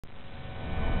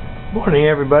Morning,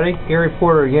 everybody. Gary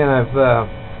Porter again. I've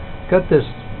got this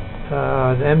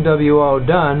MWO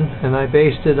done, and I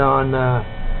based it on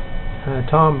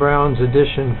Tom Brown's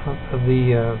edition of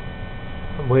the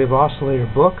Wave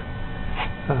Oscillator book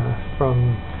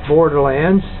from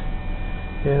Borderlands,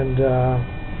 and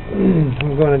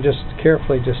I'm going to just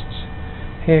carefully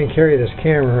hand carry this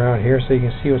camera around here so you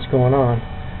can see what's going on.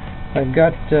 I've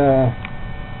got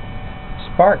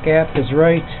spark gap is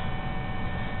right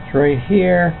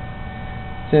here.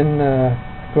 Then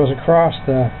goes across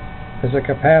there's a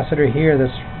capacitor here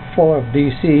that's full of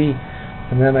DC,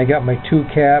 and then I got my two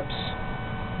caps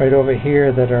right over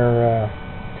here that are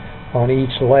on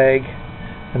each leg,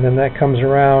 and then that comes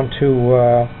around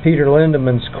to Peter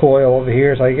Lindamann's coil over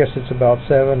here, so I guess it's about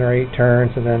 7 or 8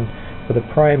 turns, and then for the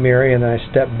primary, and then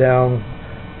I step down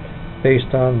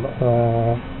based on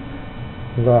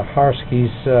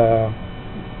Lakhovsky's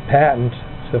patent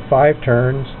to 5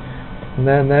 turns. And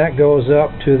then that goes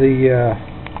up to the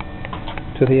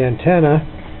antenna,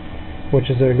 which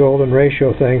is a golden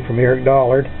ratio thing from Eric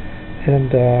Dollard, and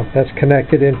that's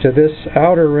connected into this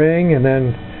outer ring, and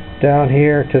then down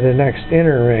here to the next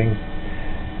inner ring.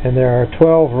 And there are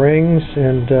 12 rings,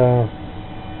 and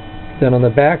then on the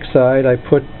back side I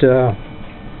put you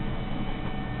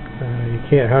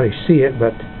can't hardly see it,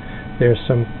 but there's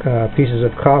some pieces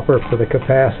of copper for the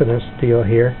capacitance deal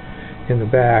here in the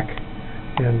back.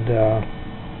 And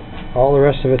all the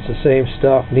rest of it's the same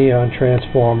stuff, neon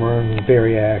transformer and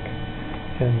variac,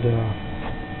 and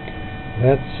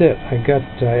that's it. I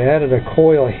added a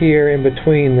coil here in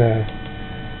between the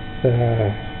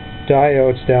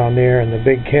diodes down there and the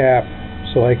big cap,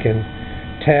 so I can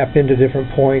tap into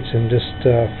different points and just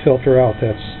filter out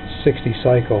that 60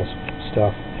 cycles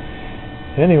stuff.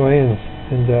 Anyway,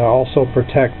 and also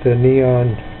protect the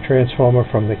neon transformer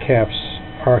from the caps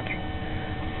arcing.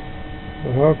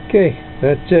 Okay,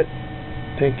 that's it.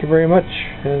 Thank you very much,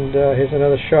 and here's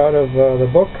another shot of the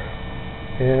book,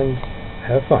 and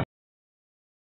have fun.